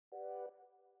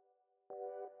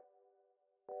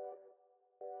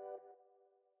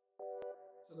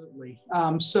Absolutely.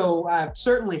 So I've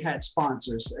certainly had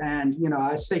sponsors, and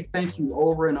I say thank you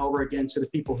over and over again to the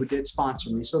people who did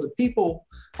sponsor me. So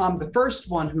the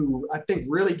first one who I think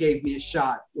really gave me a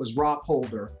shot was Rob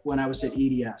Holder when I was at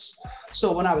EDS.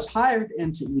 So when I was hired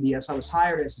into EDS, I was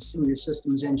hired as a senior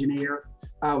systems engineer.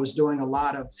 I was doing a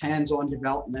lot of hands-on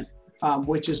development,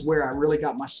 which is where I really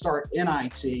got my start in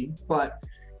IT. But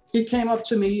he came up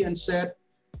to me and said,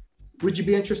 "Would you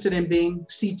be interested in being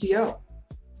CTO?"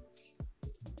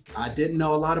 I didn't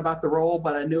know a lot about the role,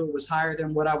 but I knew it was higher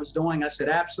than what I was doing. I said,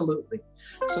 absolutely.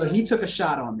 So he took a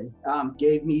shot on me,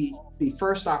 gave me the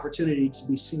first opportunity to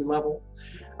be C-level.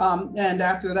 And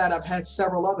after that, I've had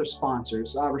several other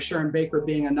sponsors, Rashawn Baker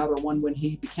being another one. When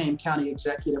he became county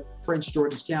executive for Prince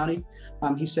George's County,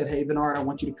 he said, "Hey, Vennard, I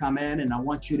want you to come in and I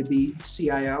want you to be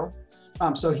CIO."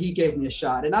 So he gave me a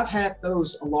shot, and I've had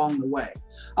those along the way.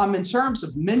 In terms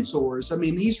of mentors, I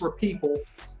mean, these were people,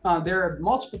 there are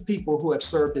multiple people who have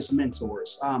served as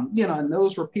mentors, and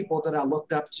those were people that I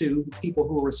looked up to, people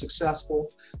who were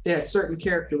successful. They had certain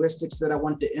characteristics that I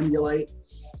wanted to emulate.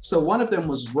 So one of them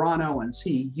was Ron Owens.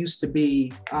 He used to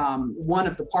be one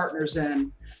of the partners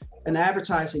in an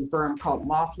advertising firm called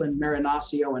Laughlin,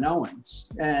 Marinaccio and Owens.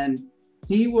 And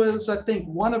he was, I think,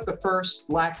 one of the first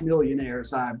Black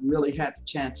millionaires I really had the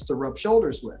chance to rub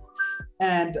shoulders with.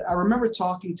 And I remember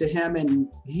talking to him, and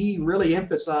he really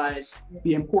emphasized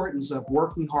the importance of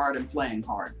working hard and playing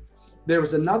hard. There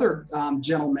was another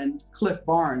gentleman, Cliff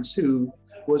Barnes, who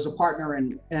was a partner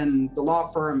in the law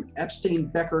firm Epstein,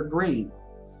 Becker, Green.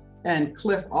 And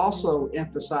Cliff also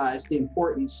emphasized the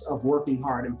importance of working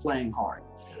hard and playing hard.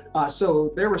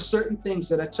 So there were certain things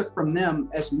that I took from them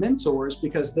as mentors,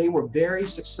 because they were very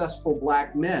successful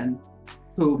Black men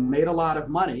who made a lot of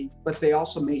money, but they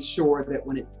also made sure that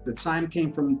when the time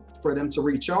came for them to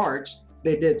recharge,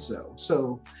 they did so.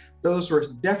 So those were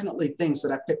definitely things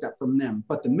that I picked up from them.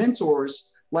 But the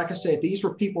mentors, like I said, these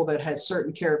were people that had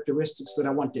certain characteristics that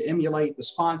I wanted to emulate. The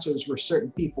sponsors were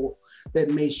certain people that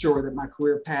made sure that my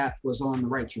career path was on the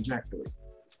right trajectory.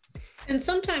 And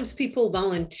sometimes people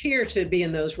volunteer to be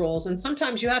in those roles, and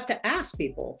sometimes you have to ask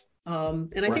people.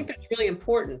 And I think that's really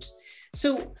important.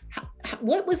 So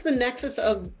what was the nexus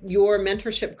of your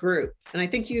mentorship group? And I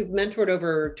think you've mentored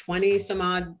over 20 some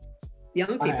odd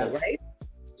young people, right?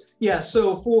 Yeah,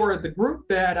 so for the group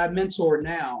that I mentor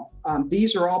now,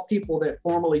 these are all people that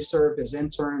formerly served as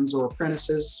interns or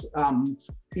apprentices,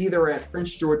 either at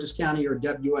Prince George's County or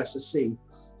WSSC.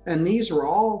 And these are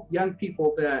all young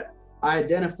people that I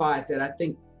identified that I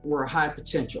think were high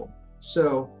potential.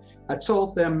 So I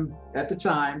told them at the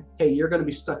time, "Hey, you're going to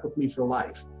be stuck with me for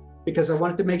life," because I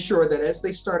wanted to make sure that as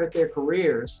they started their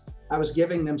careers, I was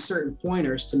giving them certain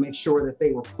pointers to make sure that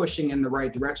they were pushing in the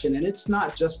right direction. And it's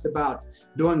not just about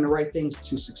doing the right things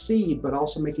to succeed, but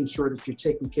also making sure that you're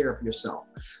taking care of yourself.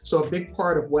 So a big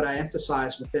part of what I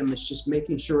emphasize with them is just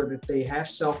making sure that they have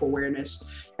self-awareness.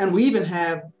 And we even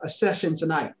have a session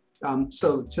tonight.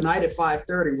 So tonight at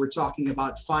 5:30, we're talking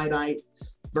about finite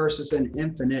versus an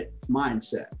infinite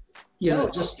mindset.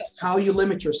 Just how you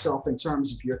limit yourself in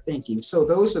terms of your thinking. So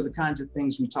those are the kinds of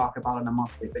things we talk about on a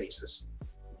monthly basis.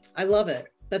 I love it.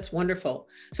 That's wonderful.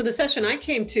 So the session I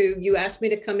came to, you asked me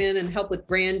to come in and help with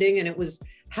branding, and it was,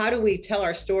 how do we tell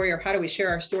our story, or how do we share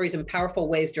our stories in powerful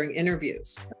ways during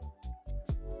interviews?